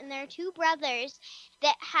Santas, and there are 2 brothers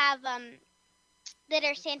that have that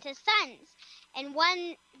are Santa's sons. And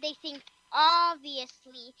one, they think,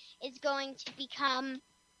 obviously is going to become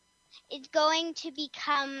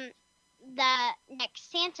the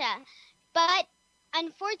next Santa. But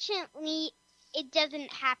unfortunately, it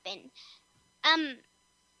doesn't happen.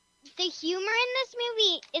 The humor in this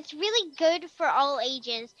movie, it's really good for all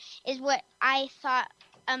ages, is what I thought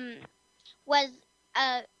was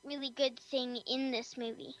a really good thing in this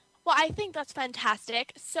movie. Well, I think that's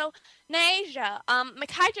fantastic. So, Ny'asia,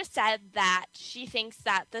 Makai just said that she thinks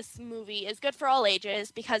that this movie is good for all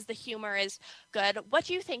ages because the humor is good. What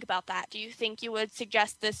do you think about that? Do you think you would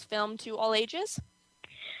suggest this film to all ages?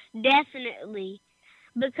 Definitely.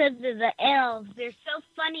 Because of the elves. They're so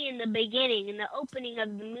funny in the beginning, in the opening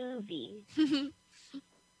of the movie.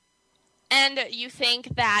 And you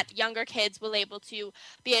think that younger kids will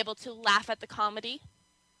be able to laugh at the comedy?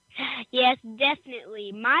 Yes,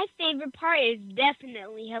 definitely. My favorite part is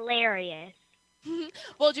definitely hilarious.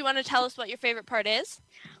 Well, do you want to tell us what your favorite part is?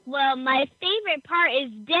 Well, my favorite part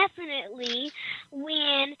is definitely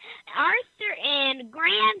when Arthur and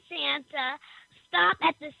Grand Santa stop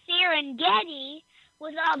at the Serengeti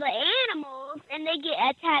with all the animals, and they get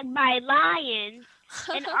attacked by lions.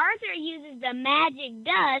 And Arthur uses the magic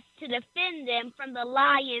dust to defend them from the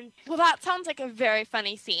lions. Well, that sounds like a very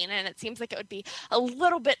funny scene, and it seems like it would be a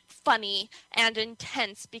little bit funny and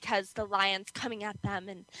intense because the lions coming at them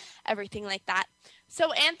and everything like that.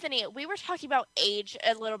 So, Anthony, we were talking about age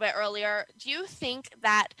a little bit earlier. Do you think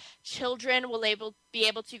that children will be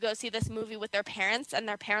able to go see this movie with their parents, and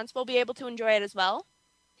their parents will be able to enjoy it as well?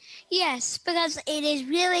 Yes, because it is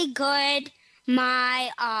really good.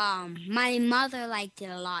 My mother liked it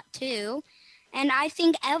a lot too, and I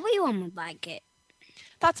think everyone would like it.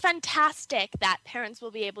 That's fantastic that parents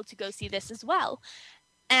will be able to go see this as well.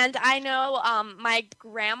 And I know my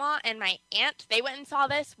grandma and my aunt, they went and saw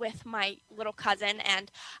this with my little cousin, and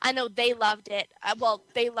I know they loved it. Well,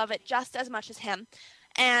 they love it just as much as him.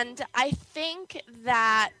 And I think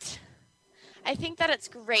that it's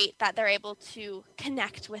great that they're able to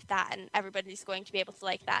connect with that, and everybody's going to be able to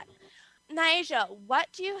like that. Ny'asia, what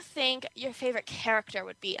do you think your favorite character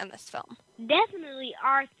would be in this film? Definitely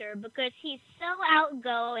Arthur, because he's so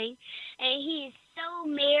outgoing and he's so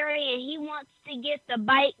merry and he wants to get the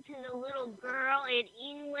bite to the little girl in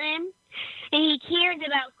England. And he cares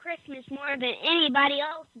about Christmas more than anybody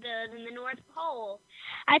else does in the North Pole.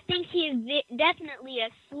 I think he is definitely a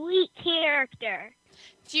sweet character.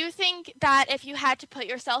 Do you think that if you had to put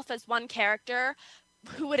yourself as one character,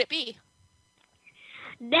 who would it be?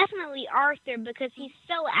 Definitely Arthur, because he's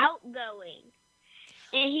so outgoing.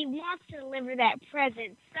 And he wants to deliver that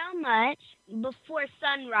present so much before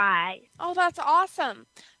sunrise. Oh, that's awesome.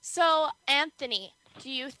 So, Anthony,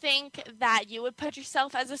 do you think that you would put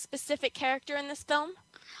yourself as a specific character in this film?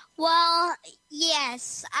 Well,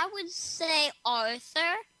 yes, I would say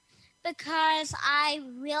Arthur, because I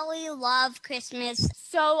really love Christmas.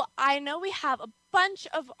 So, I know we have a bunch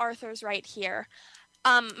of Arthurs right here.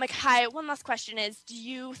 Makai, one last question is, do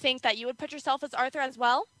you think that you would put yourself as Arthur as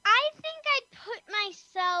well? I think I'd put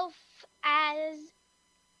myself as...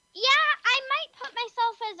 Yeah, I might put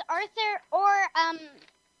myself as Arthur, or,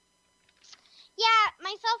 yeah,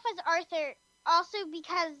 myself as Arthur, also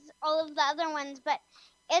because all of the other ones, but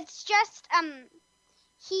it's just,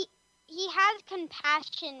 he has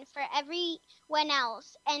compassion for everyone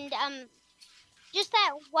else, and, just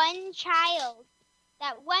that one child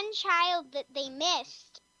that they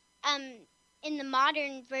missed, in the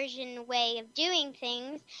modern version way of doing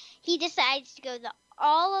things, he decides to go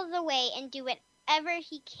all of the way and do whatever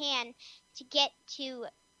he can to get to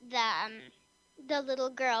the little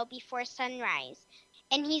girl before sunrise.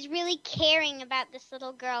 And he's really caring about this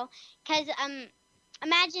little girl, because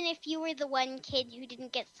imagine if you were the one kid who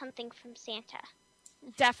didn't get something from Santa.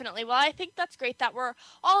 Definitely. Well, I think that's great that we're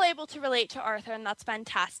all able to relate to Arthur, and that's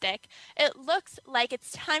fantastic. It looks like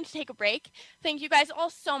it's time to take a break. Thank you guys all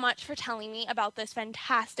so much for telling me about this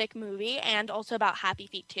fantastic movie and also about Happy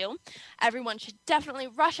Feet too. Everyone should definitely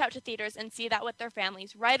rush out to theaters and see that with their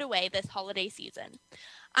families right away this holiday season.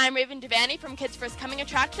 I'm Raven Devanney from Kids First Coming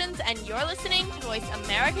Attractions, and you're listening to Voice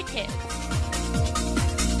America Kids.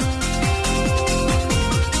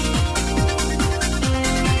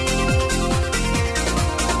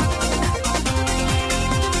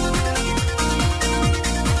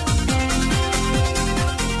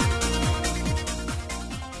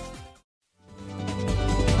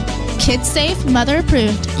 Kids safe, mother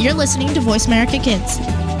approved. You're listening to Voice America Kids.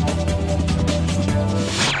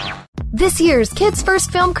 This year's Kids First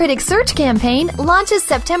Film Critics Search campaign launches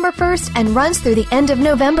September 1st and runs through the end of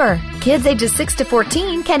November. Kids ages 6 to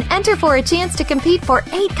 14 can enter for a chance to compete for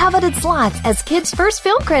 8 coveted slots as Kids First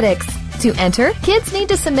Film Critics. To enter, kids need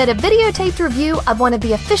to submit a videotaped review of one of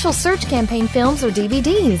the official search campaign films or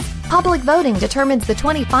DVDs. Public voting determines the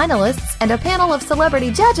 20 finalists, and a panel of celebrity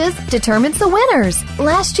judges determines the winners.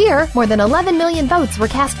 Last year, more than 11 million votes were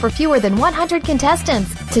cast for fewer than 100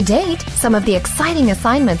 contestants. To date, some of the exciting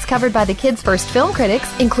assignments covered by the Kids First Film Critics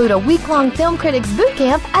include a week-long Film Critics boot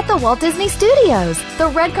camp at the Walt Disney Studios, the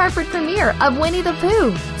red carpet premiere of Winnie the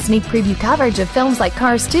Pooh, sneak preview coverage of films like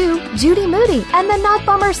Cars 2, Judy Moody, and The Not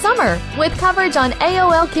Bummer Summer, with coverage on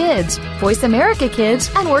AOL Kids, Voice America Kids,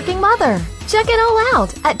 and Working Mother. Check it all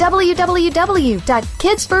out at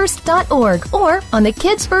www.kidsfirst.org or on the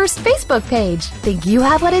Kids First Facebook page. Think you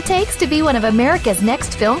have what it takes to be one of America's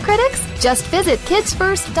next film critics? Just visit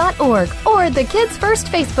kidsfirst.org or the Kids First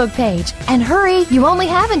Facebook page. And hurry, you only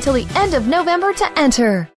have until the end of November to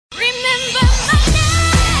enter. Remember my name.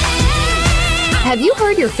 Have you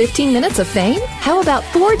heard your 15 minutes of fame? How about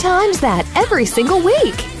 4 times that every single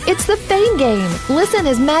week? It's the Fame Game. Listen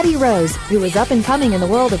as Maddie Rose, who is up and coming in the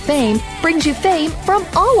world of fame, brings you fame from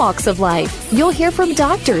all walks of life. You'll hear from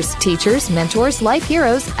doctors, teachers, mentors, life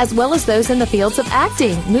heroes, as well as those in the fields of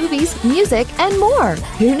acting, movies, music, and more.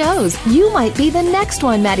 Who knows? You might be the next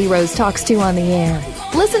one Maddie Rose talks to on the air.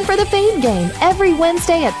 Listen for the Fame Game every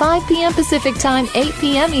Wednesday at 5 p.m. Pacific Time, 8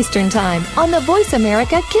 p.m. Eastern Time on the Voice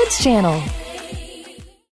America Kids channel.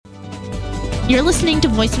 You're listening to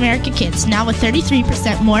Voice America Kids, now with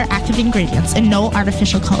 33% more active ingredients and no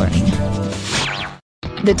artificial coloring.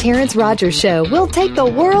 The Terrence Rogers Show will take the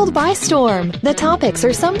world by storm. The topics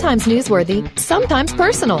are sometimes newsworthy, sometimes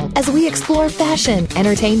personal, as we explore fashion,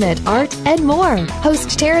 entertainment, art, and more.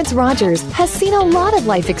 Host Terrence Rogers has seen a lot of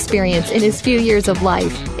life experience in his few years of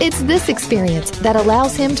life. It's this experience that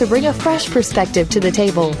allows him to bring a fresh perspective to the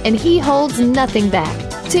table, and he holds nothing back.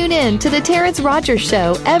 Tune in to The Terrence Rogers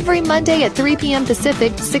Show every Monday at 3 p.m.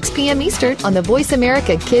 Pacific, 6 p.m. Eastern on the Voice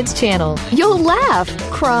America Kids channel. You'll laugh,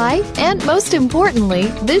 cry, and most importantly,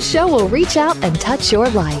 this show will reach out and touch your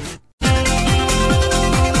life.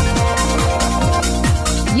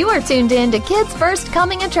 You are tuned in to Kids First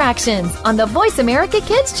Coming Attractions on the Voice America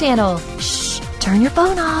Kids channel. Shh, turn your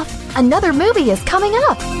phone off. Another movie is coming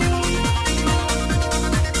up.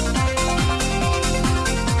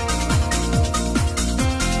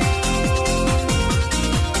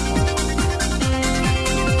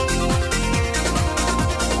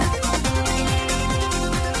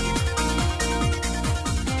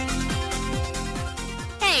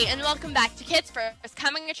 And welcome back to Kids First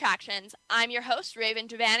Coming Attractions. I'm your host, Raven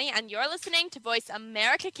Devanney, and you're listening to Voice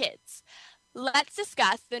America Kids. Let's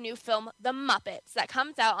discuss the new film, The Muppets, that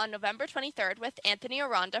comes out on November 23rd with Anthony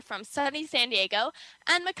Aranda from sunny San Diego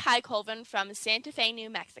and Makai Colvin from Santa Fe, New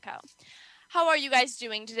Mexico. How are you guys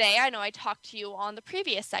doing today? I know I talked to you on the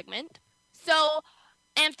previous segment. So,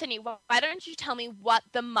 Anthony, why don't you tell me what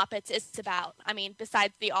The Muppets is about? I mean,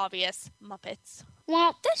 besides the obvious Muppets.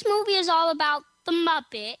 Well, this movie is all about the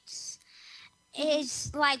Muppets.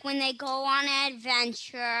 It's like when they go on an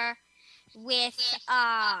adventure with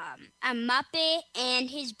a Muppet and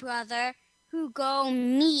his brother who go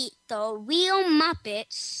meet the real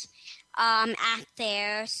Muppets at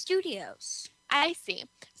their studios. I see.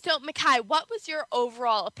 So, Makai, what was your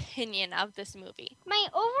overall opinion of this movie? My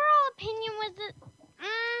overall opinion was that,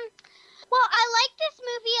 well, I like this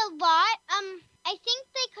movie a lot. I think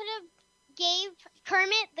they could have gave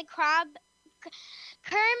Kermit the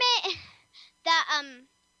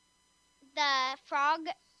frog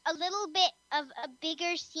a little bit of a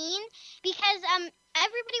bigger scene because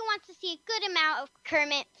everybody wants to see a good amount of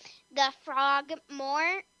Kermit the frog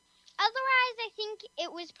more. Otherwise, I think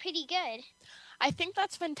it was pretty good. I think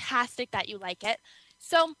that's fantastic that you like it.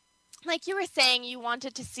 So, like you were saying, you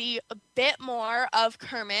wanted to see a bit more of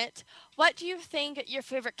Kermit. What do you think your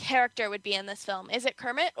favorite character would be in this film? Is it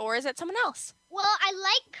Kermit or is it someone else? Well, I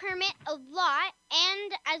like Kermit a lot,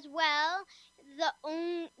 and as well,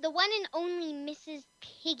 the one and only Mrs.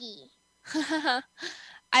 Piggy.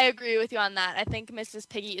 I agree with you on that. I think Mrs.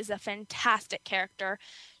 Piggy is a fantastic character.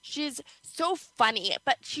 She's so funny,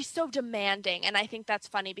 but she's so demanding, and I think that's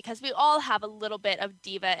funny because we all have a little bit of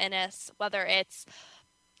diva in us, whether it's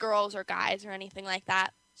girls or guys or anything like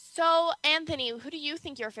that. So, Anthony, who do you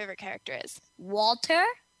think your favorite character is? Walter.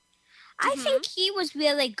 I think he was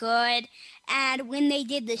really good, and when they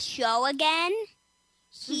did the show again,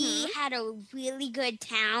 he had a really good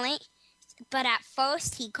talent, but at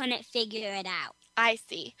first he couldn't figure it out. I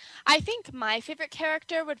see. I think my favorite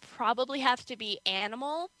character would probably have to be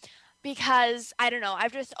Animal because, I don't know,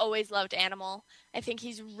 I've just always loved Animal. I think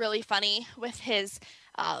he's really funny with his,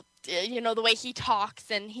 the way he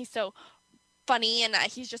talks, and he's so funny, and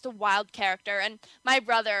he's just a wild character. And my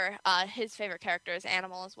brother, his favorite character is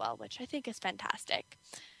Animal as well, which I think is fantastic.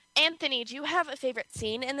 Anthony, do you have a favorite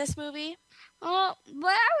scene in this movie? What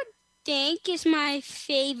I would think is my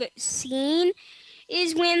favorite scene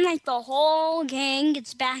is when the whole gang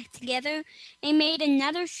gets back together and made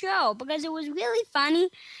another show because it was really funny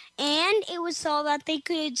and it was so that they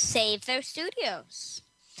could save their studios.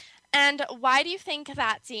 And why do you think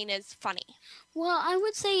that scene is funny? Well, I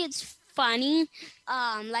would say it's funny,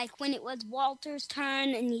 like when it was Walter's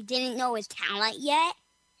turn and he didn't know his talent yet.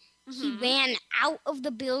 He ran out of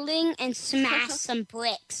the building and smashed some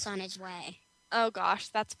bricks on his way. Oh gosh,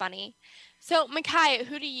 that's funny. So, Makai,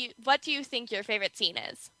 what do you think your favorite scene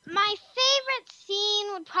is? My favorite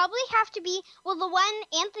scene would probably have to be, the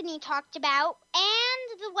one Anthony talked about,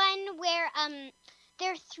 and the one where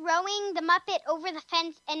they're throwing the Muppet over the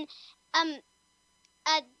fence, and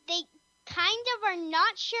they kind of are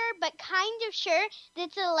not sure, but kind of sure that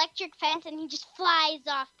it's an electric fence, and he just flies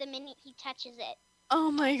off the minute he touches it. Oh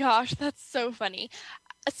my gosh, that's so funny.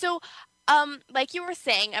 So, like you were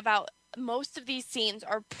saying about most of these scenes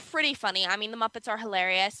are pretty funny. I mean, the Muppets are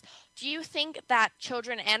hilarious. Do you think that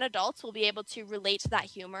children and adults will be able to relate to that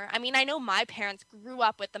humor? I mean, I know my parents grew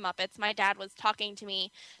up with the Muppets. My dad was talking to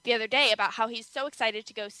me the other day about how he's so excited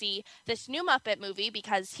to go see this new Muppet movie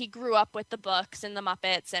because he grew up with the books and the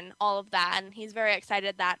Muppets and all of that. And he's very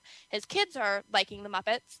excited that his kids are liking the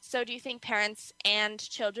Muppets. So do you think parents and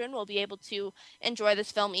children will be able to enjoy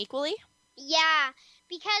this film equally? Yeah,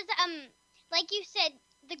 because like you said,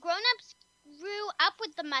 the grown-ups grew up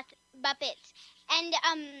with the Muppets,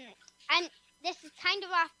 and this is kind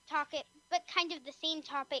of off topic, but kind of the same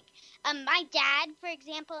topic. My dad, for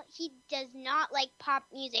example, he does not like pop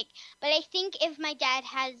music, but I think if my dad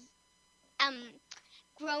has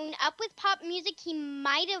grown up with pop music, he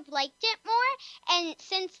might have liked it more. And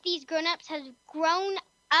since these grown-ups have grown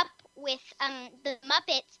up with the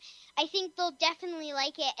Muppets, I think they'll definitely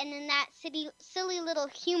like it. And then that silly little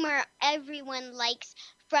humor everyone likes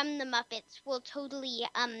from the Muppets will totally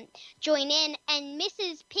join in. And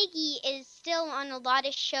Mrs. Piggy is still on a lot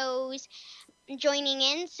of shows joining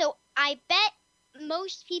in, so I bet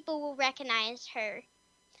most people will recognize her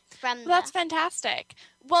from That's fantastic.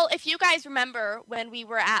 Well, if you guys remember when we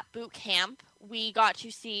were at boot camp, we got to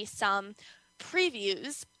see some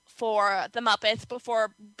previews for the Muppets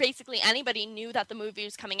before basically anybody knew that the movie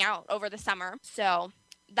was coming out over the summer. So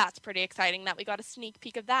that's pretty exciting that we got a sneak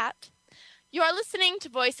peek of that. You are listening to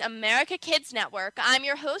Voice America Kids Network. I'm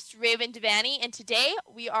your host, Raven Devanney, and today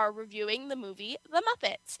we are reviewing the movie The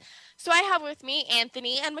Muppets. So I have with me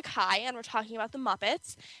Anthony and Makai, and we're talking about The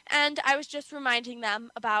Muppets. And I was just reminding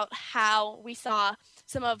them about how we saw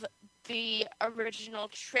some of the original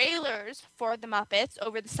trailers for The Muppets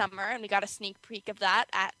over the summer, and we got a sneak peek of that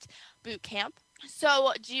at boot camp.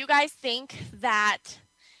 So do you guys think that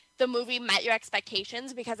the movie met your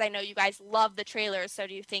expectations? Because I know you guys love the trailers, so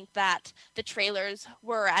do you think that the trailers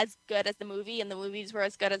were as good as the movie and the movies were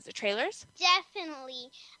as good as the trailers? Definitely.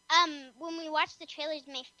 When we watched the trailers,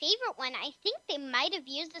 my favorite one, I think they might have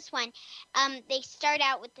used this one. They start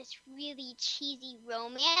out with this really cheesy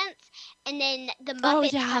romance, and then the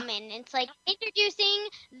Muppets come in. It's like introducing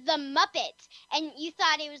the Muppets, and you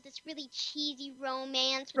thought it was this really cheesy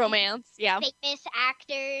romance with famous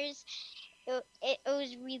actors. It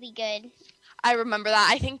was really good. I remember that.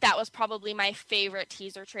 I think that was probably my favorite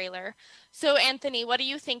teaser trailer. So, Anthony, what do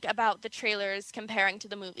you think about the trailers comparing to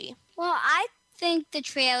the movie? Well, I think the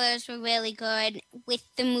trailers were really good with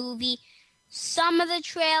the movie. Some of the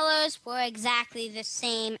trailers were exactly the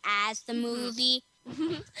same as the movie.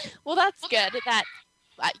 Well, that's good that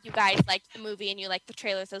you guys liked the movie and you liked the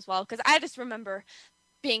trailers as well, because I just remember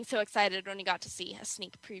being so excited when we got to see a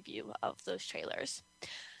sneak preview of those trailers.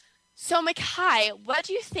 So, Makai, what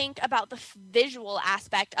do you think about the visual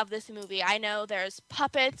aspect of this movie? I know there's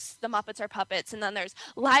puppets, the Muppets are puppets, and then there's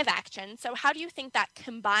live action. So how do you think that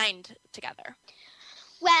combined together?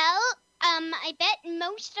 Well, I bet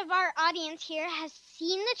most of our audience here has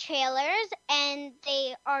seen the trailers, and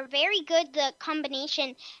they are very good, the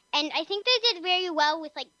combination. And I think they did very well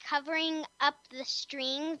with, like, covering up the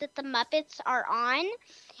strings that the Muppets are on.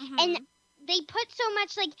 Mm-hmm. And they put so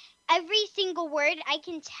much, like, every single word, I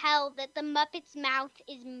can tell that the Muppet's mouth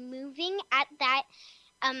is moving at that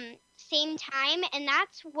same time, and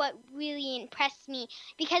that's what really impressed me.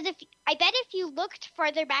 Because I bet if you looked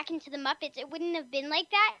farther back into the Muppets, it wouldn't have been like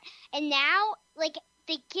that. And now, like,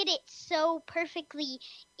 they get it so perfectly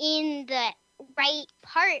in the right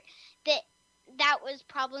part that was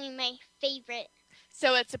probably my favorite.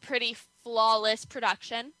 So it's a pretty flawless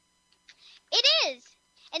production? It is.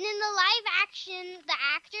 And then the live action, the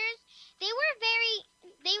actors, they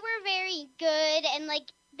were very good, and like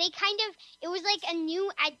it was like a new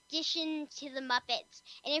addition to the Muppets.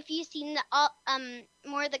 And if you've seen the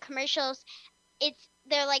more of the commercials,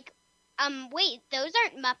 they're like, wait, those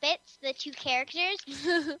aren't Muppets, the two characters.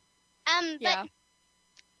 But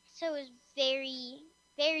so it was very,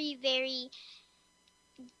 very, very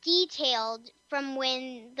detailed from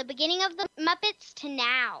the beginning of the Muppets to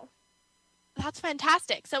now. That's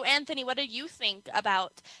fantastic. So, Anthony, what did you think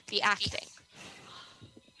about the acting?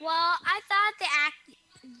 Well, I thought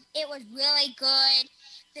it was really good.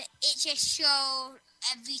 It just showed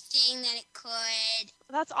everything that it could.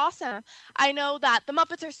 That's awesome. I know that the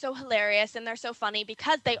Muppets are so hilarious and they're so funny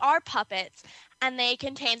because they are puppets and they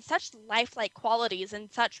contain such lifelike qualities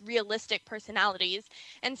and such realistic personalities.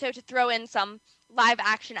 And so to throw in some live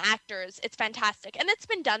action actors, it's fantastic. And it's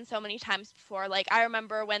been done so many times before. Like, I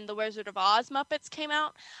remember when the Wizard of Oz Muppets came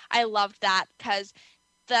out, I loved that because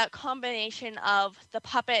the combination of the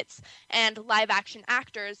puppets and live action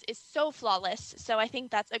actors is so flawless. So I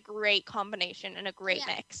think that's a great combination and a great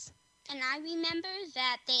mix. And I remember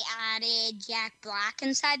that they added Jack Black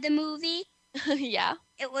inside the movie. Yeah.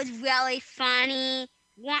 It was really funny.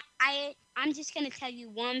 I'm just going to tell you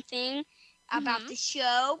one thing about the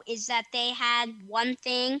show is that they had one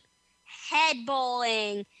thing, head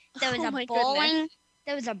bowling.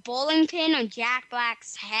 There was a bowling pin on Jack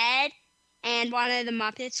Black's head, and one of the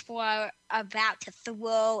Muppets were about to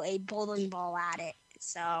throw a bowling ball at it.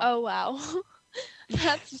 So. Oh, wow.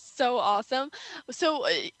 That's so awesome. So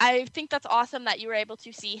I think that's awesome that you were able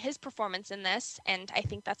to see his performance in this, and I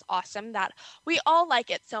think that's awesome that we all like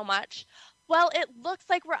it so much. Well, it looks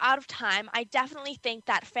like we're out of time. I definitely think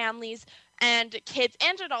that families and kids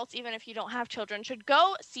and adults, even if you don't have children, should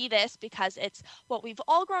go see this because it's what we've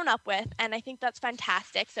all grown up with, and I think that's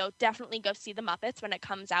fantastic. So definitely go see The Muppets when it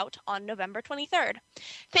comes out on November 23rd.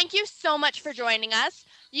 Thank you so much for joining us.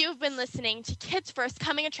 You've been listening to Kids First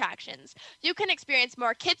Coming Attractions. You can experience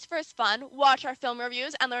more Kids First fun, watch our film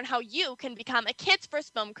reviews, and learn how you can become a Kids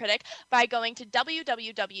First film critic by going to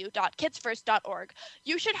www.kidsfirst.org.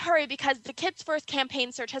 You should hurry because the Kids First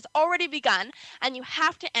campaign search has already begun, and you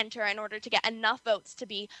have to enter in order to get enough votes to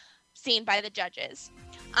be seen by the judges.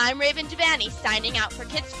 I'm Raven Devanney signing out for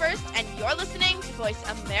Kids First, and you're listening to Voice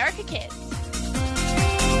America Kids.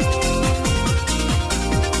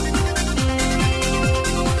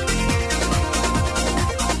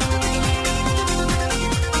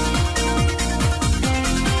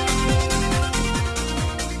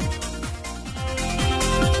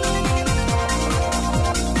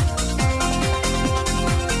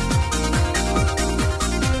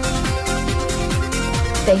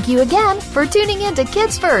 Thank you again for tuning in to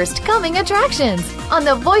Kids First Coming Attractions on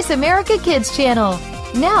the Voice America Kids channel.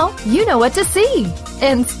 Now you know what to see.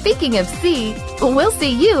 And speaking of see, we'll see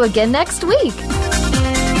you again next week.